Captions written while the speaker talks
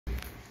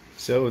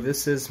So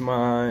this is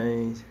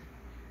my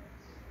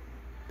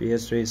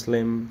PS3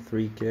 Slim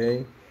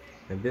 3K,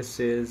 and this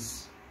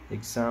is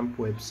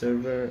example web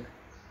server.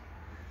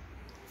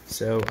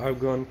 So I'm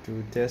going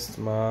to test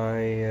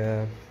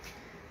my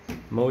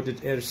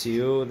modded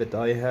RCO that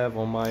I have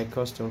on my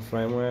custom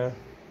firmware.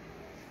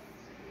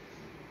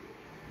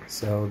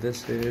 So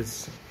this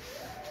is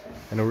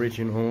an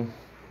original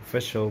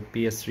official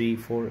PS3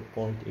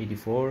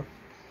 4.84.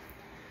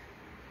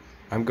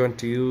 I'm going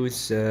to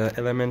use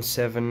Element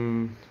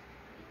 7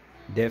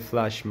 dev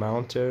flash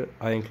mounter.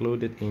 I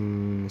included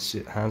in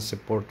Han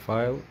support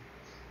file.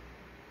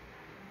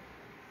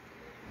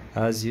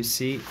 As you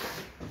see,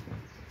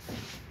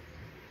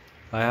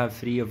 I have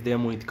 3 of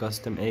them with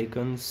custom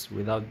icons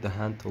without the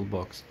hand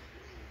toolbox.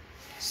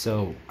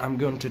 So I'm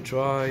going to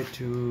try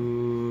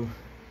to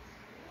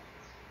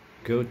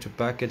go to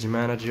package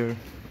manager,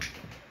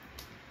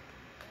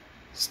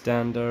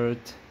 standard.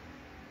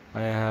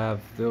 I have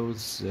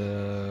those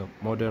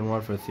Modern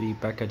Warfare 3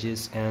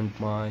 packages and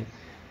my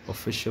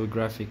official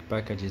graphic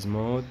packages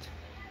mode.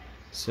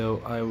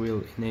 So I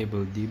will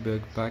enable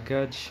debug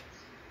package.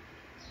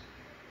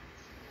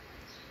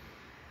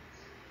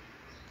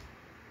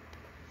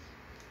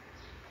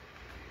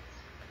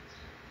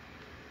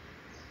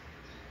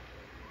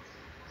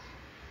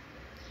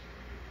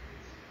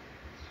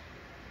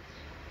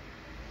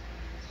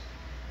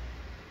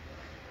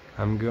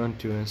 I'm going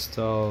to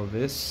install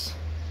this.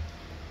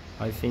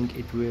 I think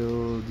it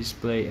will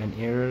display an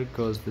error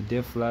because the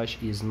dev flash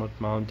is not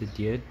mounted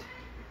yet.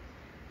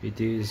 It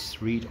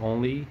is read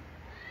only.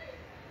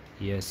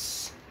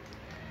 Yes.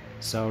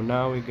 So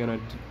now we're gonna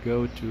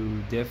go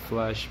to dev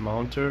flash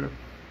mounter.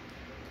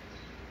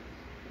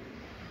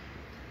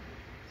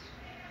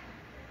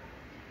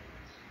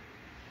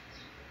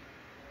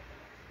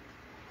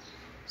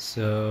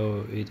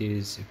 So it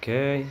is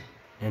okay,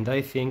 and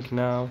I think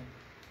now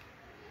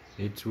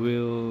it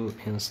will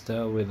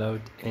install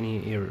without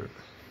any error,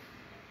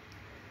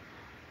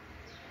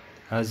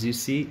 as you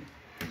see.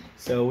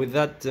 So with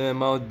that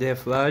mount dev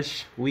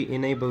flash, we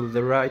enable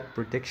the write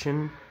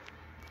protection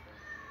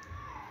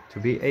to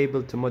be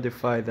able to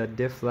modify that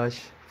dev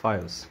flash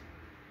files.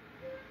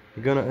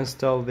 You're gonna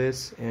install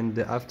this, and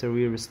after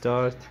we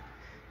restart,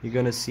 you're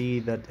gonna see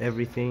that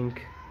everything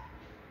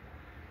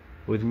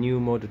with new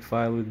modded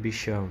file will be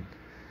shown.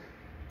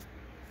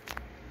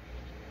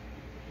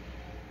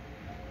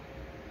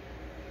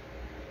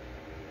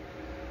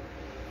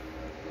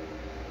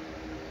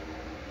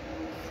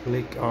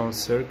 Click on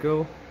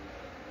circle.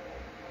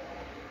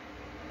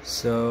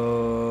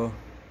 So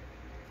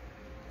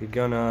we're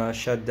gonna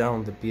shut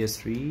down the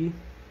PS3.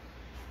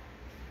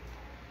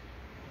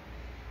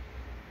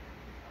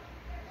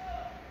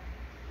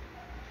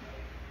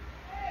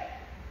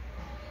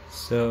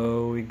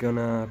 So we're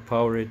gonna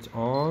power it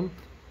on.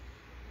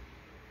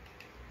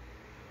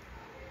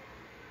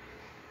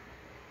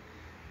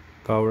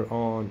 Power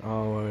on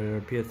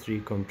our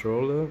PS3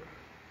 controller.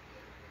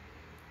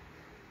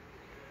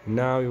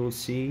 Now you will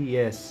see,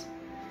 yes,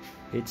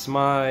 it's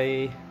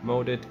my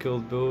modded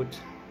coldboot,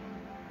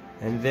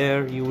 and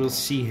there you will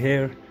see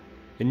here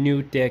a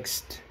new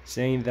text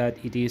saying that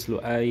it is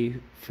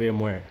Loai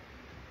firmware,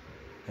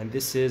 and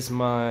this is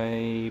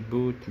my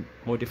boot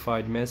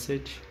modified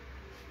message.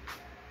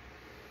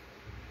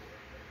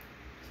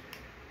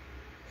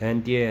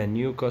 And yeah,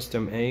 new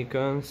custom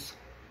icons.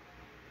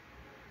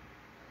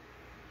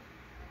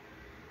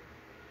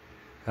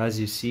 As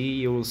you see,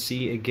 you will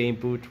see a game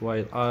boot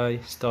while I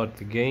start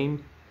the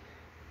game.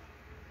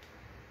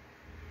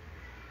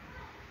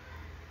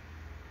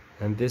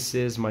 And this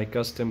is my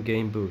custom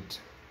game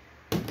boot.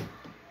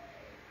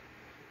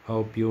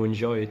 Hope you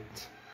enjoy it.